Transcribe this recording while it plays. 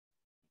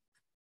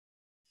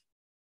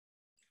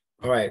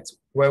All right,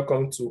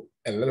 welcome to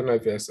ELEKTRON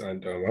FX,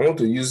 and I want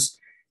to use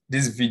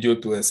this video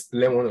to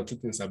explain one or two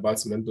things about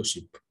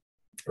mentorship,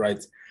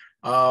 right?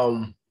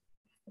 When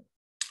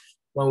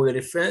we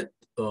refer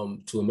to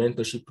a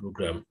mentorship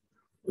program,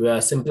 we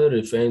are simply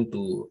referring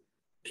to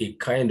a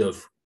kind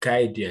of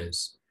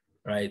guidance,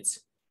 right,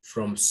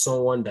 from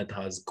someone that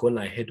has gone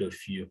ahead of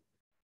you,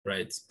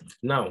 right?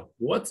 Now,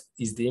 what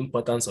is the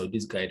importance of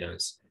this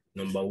guidance?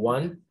 Number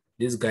one,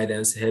 this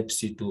guidance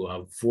helps you to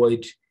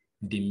avoid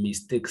the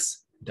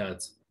mistakes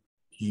that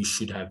you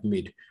should have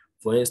made.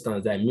 For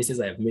instance, the mistakes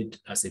I've made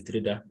as a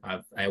trader,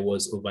 I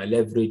was over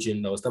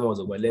leveraging. There was time I was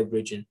over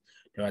leveraging.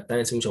 There were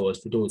times in which I was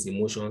filled with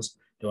emotions.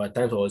 There were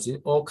times I was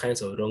doing all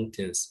kinds of wrong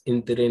things,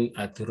 entering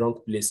at the wrong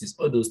places,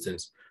 all those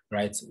things,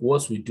 right?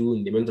 What we do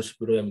in the mentorship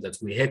program is that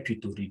we help you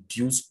to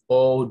reduce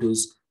all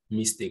those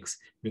mistakes,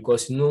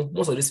 because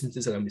most of these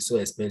mistakes can be so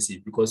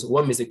expensive, because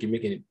one mistake you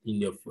make in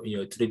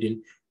your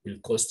trading will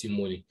cost you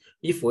money.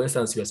 If, for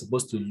instance, you are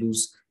supposed to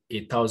lose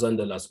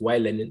 $1,000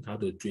 while learning how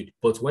to trade,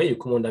 but when you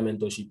come under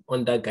mentorship,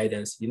 under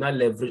guidance, you now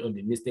leverage on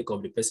the mistake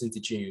of the person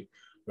teaching you,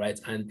 right?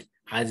 And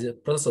as a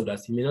process of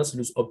that, you may not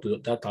lose up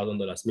to that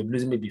 $1,000, maybe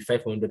losing maybe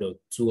 500 or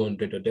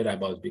 200 or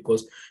thereabouts,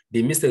 because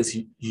the mistakes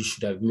you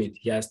should have made,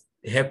 he has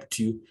helped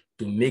you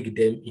to make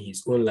them in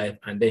his own life,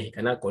 and then he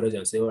cannot correct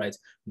and say, all right,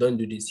 don't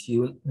do this. He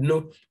will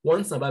know.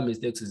 One thing about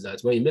mistakes is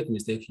that when you make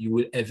mistakes, you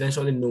will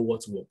eventually know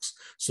what works.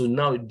 So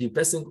now the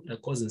person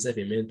that calls himself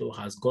a mentor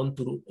has gone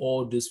through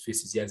all those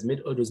phases. He has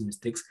made all those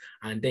mistakes,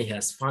 and then he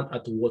has found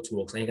out what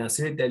works. And he can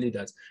simply tell you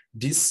that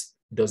this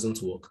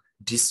doesn't work,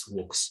 this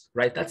works,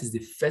 right? That is the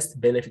first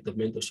benefit of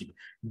mentorship.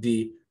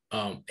 The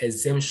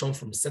exemption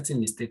from certain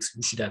mistakes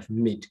you should have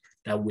made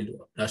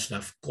that should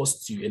have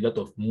cost you a lot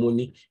of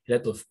money, a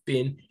lot of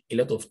pain, a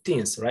lot of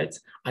things, right?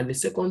 And the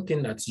second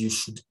thing that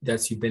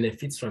you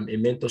benefit from a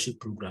mentorship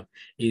program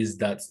is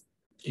that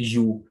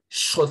you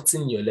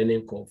shorten your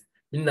learning curve.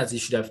 Meaning that it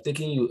should have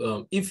taken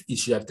you, if it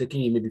should have taken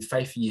you maybe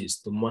 5 years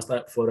to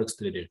master forex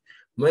trading,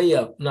 when you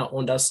are now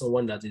under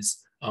someone that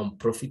is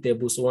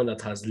profitable, someone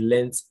that has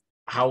learned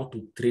how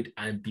to trade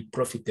and be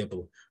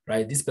profitable,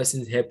 right? This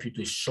person help you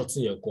to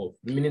shorten your curve,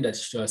 meaning that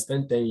you have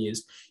spent 10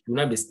 years, you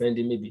will not be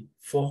spending maybe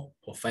 4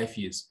 or 5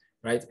 years,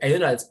 right? I know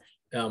that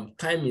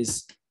time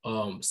is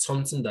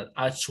something that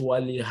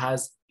actually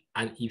has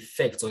an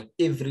effect on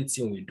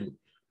everything we do,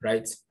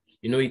 right?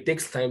 It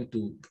takes time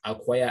to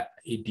acquire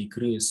a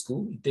degree in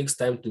school. It takes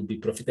time to be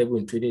profitable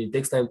in trading. It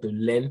takes time to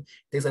learn.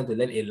 It takes time to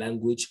learn a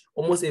language.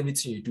 Almost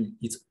everything you do,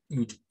 it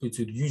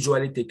would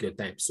usually take your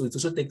time. So it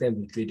also takes time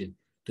in trading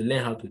to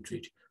learn how to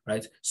trade,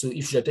 right? So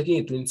if you're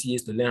taking 20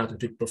 years to learn how to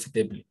trade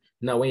profitably,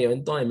 now when you're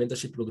into a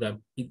mentorship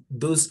program,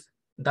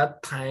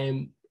 that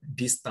time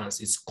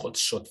distance is cut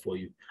short for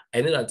you.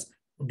 I know that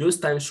those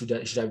times should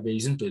have been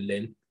using to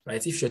learn,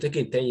 right? If you're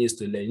taking 10 years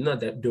to learn, you know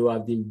that there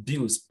have been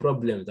bills,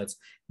 problems that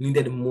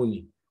needed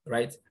money,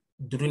 right,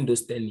 during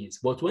those 10 years.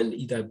 But when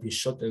it has been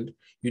shortened,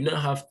 you now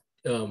have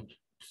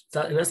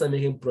start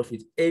making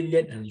profit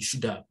earlier than you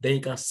should have. Then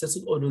you can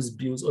settle all those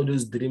bills, all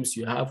those dreams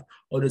you have,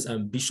 all those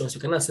ambitions.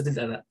 You cannot settle it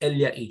at an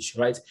earlier age,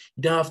 right?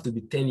 You don't have to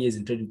be 10 years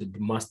in trading to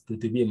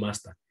be a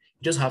master.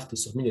 You just have to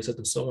submit yourself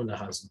to someone that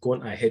has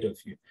gone ahead of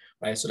you,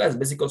 right? So that's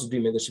basically to do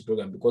a mentorship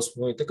program, because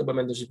when you talk about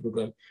mentorship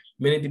program,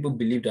 many people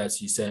believe that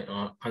it's an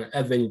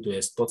avenue to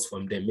extort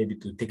from them, maybe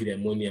to take their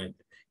money. And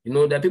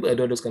there are people that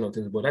do those kind of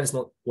things, but that is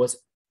not what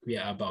we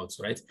are about,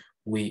 right?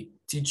 We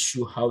teach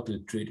you how to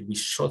trade. We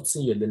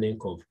shorten your learning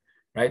curve,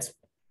 right?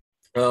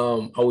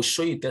 I will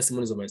show you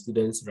testimonies of my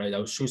students, right? I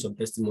will show you some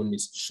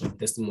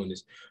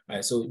testimonies,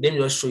 right? So let me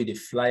just show you the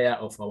flyer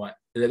of our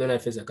ELEKTRON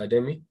FX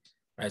Academy,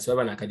 right? So we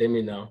have an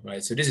academy now,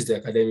 right? So this is the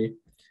academy,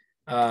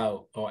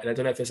 our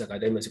ELEKTRON FX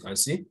Academy, as you can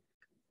see,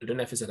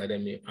 ELEKTRON FX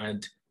Academy.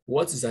 And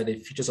what are the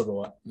features of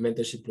our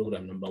mentorship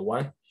program? Number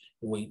one,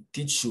 we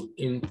teach you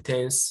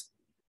intense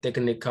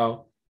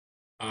technical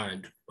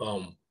and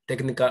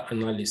technical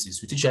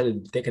analysis. We teach you how to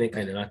be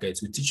technical in the market.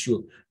 We teach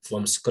you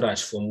from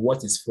scratch, from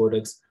what is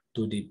Forex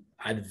to the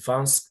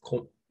advanced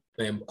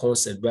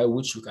concept by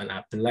which you can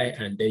apply,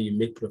 and then you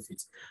make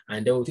profits.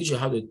 And then we'll teach you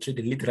how to trade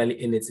literally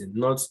anything.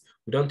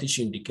 We don't teach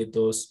you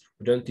indicators.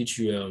 We don't teach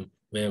you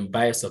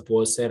buy,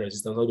 support, sell,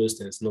 resistance, all those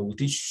things. No, we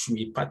teach you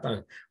a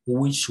pattern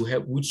which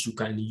you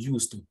can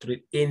use to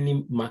trade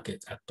any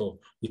market at all.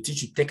 We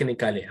teach you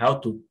technically how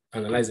to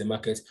analyze the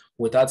market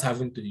without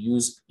having to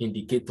use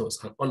indicators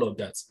and all of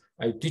that.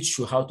 I teach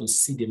you how to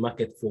see the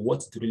market for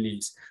what it really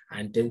is,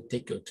 and then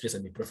take your trades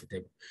and be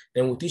profitable.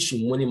 Then we'll teach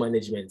you money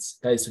management,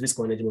 that is risk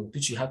management. We'll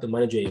teach you how to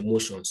manage your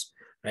emotions,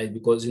 right?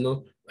 Because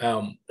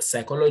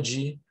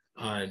psychology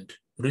and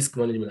risk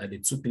management are the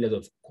two pillars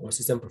of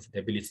consistent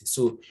profitability.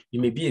 So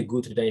you may be a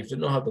good trader. If you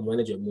don't know how to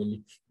manage your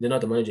money, you don't know how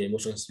to manage your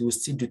emotions, you will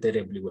still do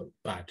terribly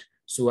bad.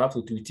 So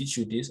we teach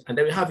you this. And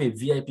then we have a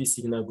VIP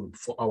signal group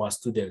for our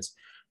students.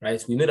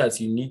 right? We know that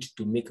you need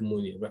to make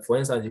money. But for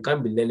instance, you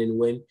can't be learning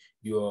when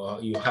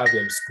you have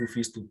school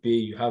fees to pay,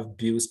 you have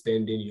bills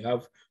spending, you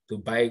have to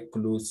buy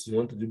clothes, you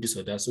want to do this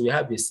or that. So we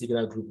have a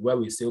signal group where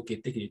we say, okay,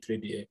 take a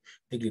trade here,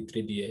 take a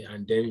trade here,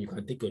 and then you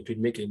can take your trade,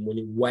 make a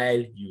money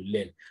while you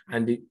learn.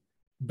 And the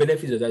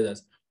benefits of that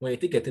is when you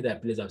take a trade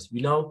at places,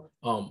 you now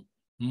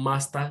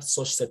master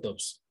such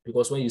setups,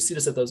 because when you see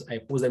the setups, I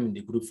post them in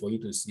the group for you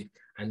to see,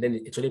 and then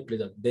it actually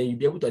plays out. Then you'll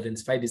be able to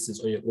identify these things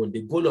on your own.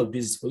 The goal of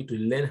this is for you to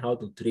learn how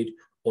to trade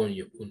on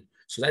your own.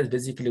 So that's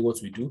basically what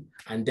we do.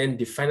 And then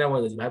the final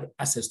one is you have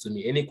access to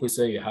me. Any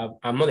question you have,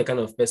 I'm not the kind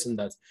of person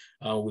that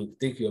will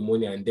take your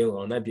money and then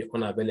will not be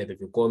unavailable.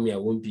 If you call me, I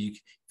won't pick.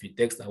 If you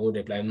text, I won't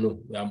reply. No,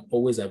 I'm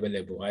always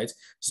available, right?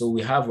 So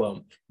we have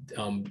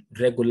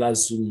regular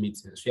Zoom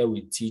meetings where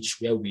we teach,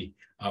 where we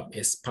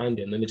expand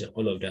your knowledge and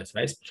all of that,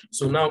 right?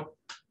 So now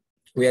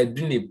we are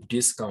doing a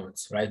discount,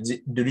 right?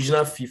 The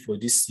original fee for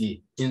this year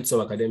into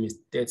our academy is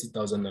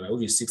 $30,000,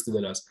 which is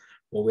 $60.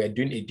 But we are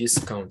doing a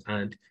discount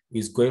and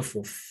it's going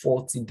for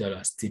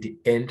 $40 to the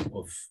end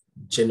of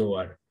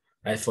January,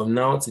 right? From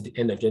now to the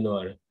end of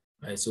January,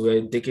 right? So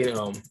we're taking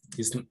our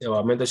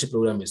mentorship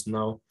program is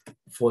now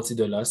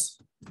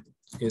 $40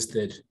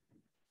 instead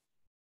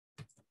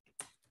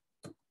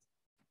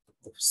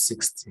of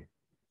 $60,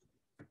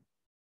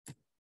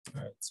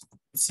 right?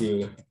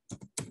 Till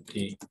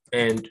the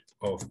end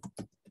of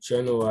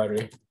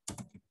January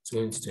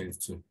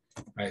 2022.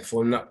 Right,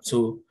 from now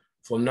to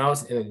the end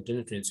of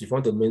 2022, if you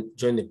want to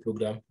join the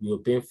program, you're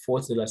paying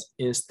 $40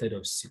 instead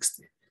of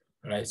 $60.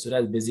 Right, so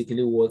that's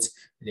basically what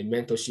the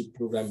mentorship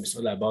program is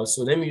all about.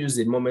 So let me use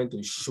the moment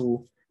to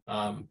show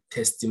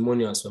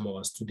testimonials from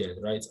our students.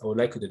 Right, I would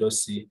like you to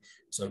just see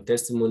some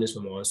testimonies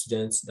from our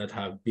students that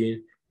have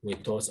been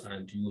with us,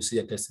 and you will see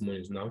the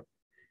testimonies now.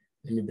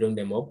 Let me bring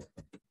them up.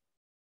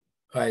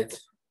 Right,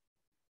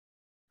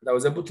 I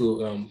was able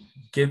to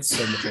get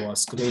some of our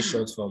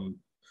screenshots from.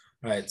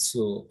 Right,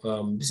 so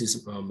this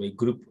is a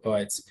group. All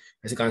right,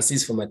 as you can see,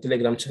 it's from my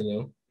Telegram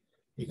channel.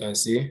 You can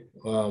see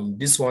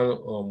this one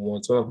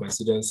was one of my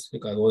students.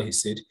 Look at what he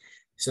said. He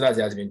said that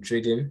he has been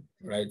trading,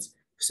 right,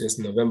 since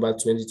November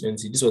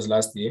 2020. This was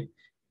last year.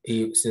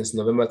 Since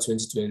November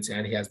 2020,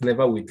 and he has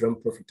never withdrawn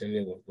profit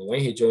anymore. But when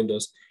he joined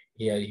us,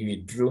 he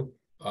withdrew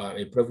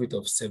a profit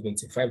of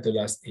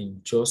 $75 in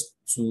just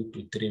 2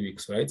 to 3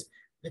 weeks, right?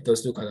 Let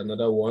us look at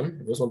another one.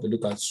 I just want to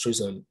look at show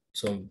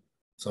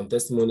some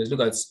testimonies.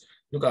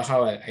 Look at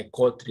how I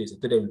called trades. I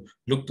told them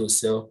look to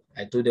sell.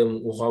 I told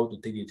them how to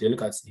take it.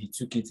 Look at he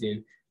took it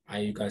in,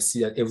 and you can see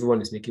that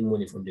everyone is making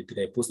money from the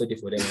trade. I posted it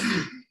for them,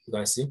 and you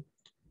can see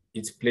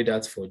it played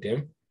out for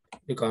them.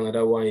 Look at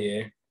another one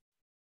here.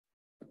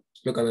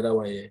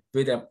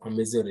 Very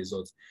amazing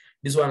results.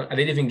 This one I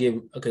didn't even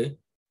give. Okay,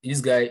 this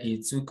guy, he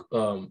took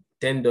 $10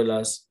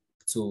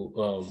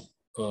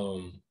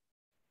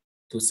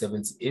 to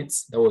 78.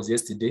 That was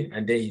yesterday,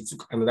 and then he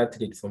took another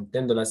trade from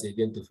 $10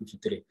 again to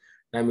 53.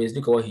 That means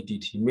look at what he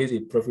did. He made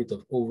a profit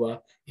of over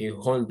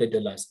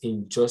 $100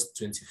 in just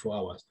 24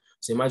 hours.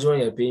 So imagine when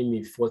you're paying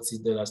me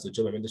 $40 to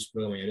join my mentorship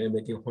program and you're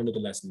making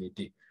 $100 in a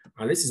day.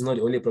 And this is not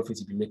the only profit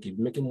you'll be making. You'll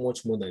be making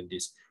much more than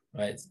this,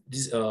 right?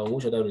 This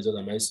which other result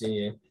am I seeing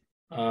here?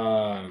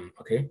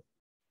 Okay.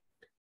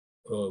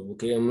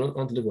 Okay, I'm not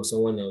going to look for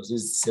someone else.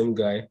 This is the same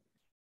guy.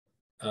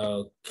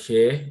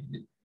 Okay.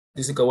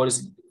 This is what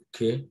is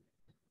okay.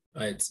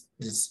 Right,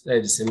 this is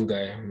the same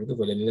guy. I'm looking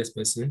for the next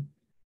person.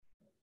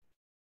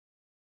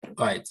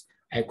 All right,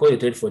 I called a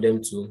trade for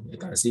them too. You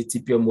can see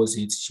TP almost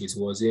hit, she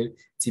was in,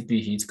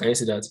 TP hit. Can you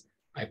see that?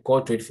 I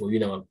called trade for you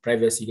in our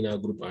private signal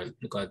group, and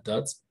look at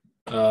that.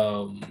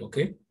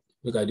 Okay,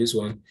 look at this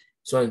one.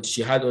 So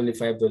she had only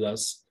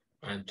 $5,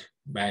 and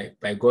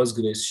by God's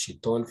grace, she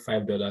turned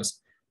 $5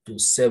 to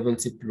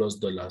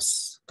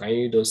 $70+. Can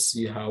you just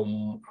see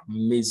how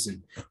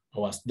amazing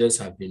our students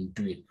have been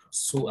doing?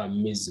 So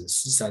amazing.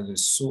 This has been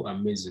so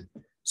amazing.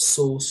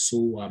 So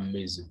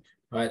amazing.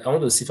 All right, I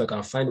want to see if I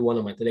can find one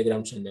on my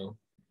Telegram channel.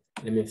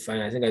 Let me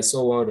find. I think I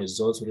saw one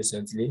result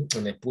recently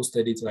and I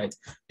posted it. Right,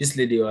 this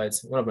lady, right,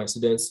 one of my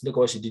students, look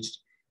what she did.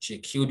 She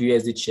killed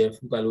USD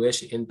Chef. Look at where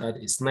she entered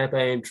a sniper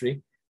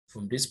entry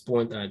from this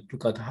point, and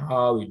look at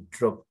how it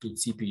dropped to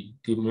TP.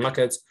 The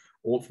market,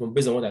 from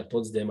based on what I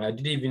taught them, I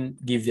didn't even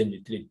give them the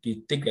trade.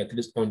 They take their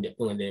trades on their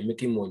own and they're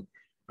making money.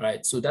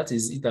 Right, so that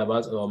is it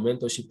about our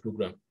mentorship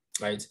program.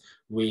 Right,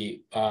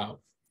 we are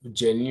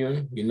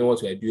genuine. We know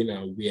what we are doing,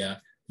 and we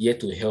are here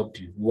to help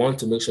you. We want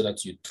to make sure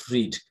that you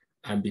trade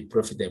and be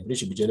profitable. It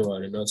should be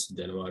January, not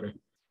January.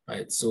 All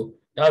right, so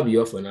that'll be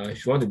all for now.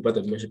 If you want to be part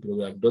of the mentorship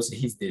program, just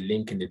hit the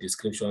link in the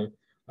description.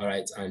 All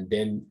right, and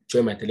then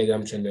join my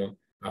Telegram channel,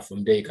 and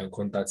from there you can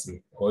contact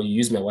me, or you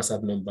use my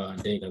WhatsApp number and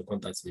then you can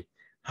contact me.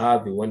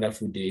 Have a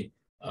wonderful day.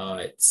 All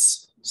right,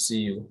 see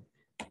you.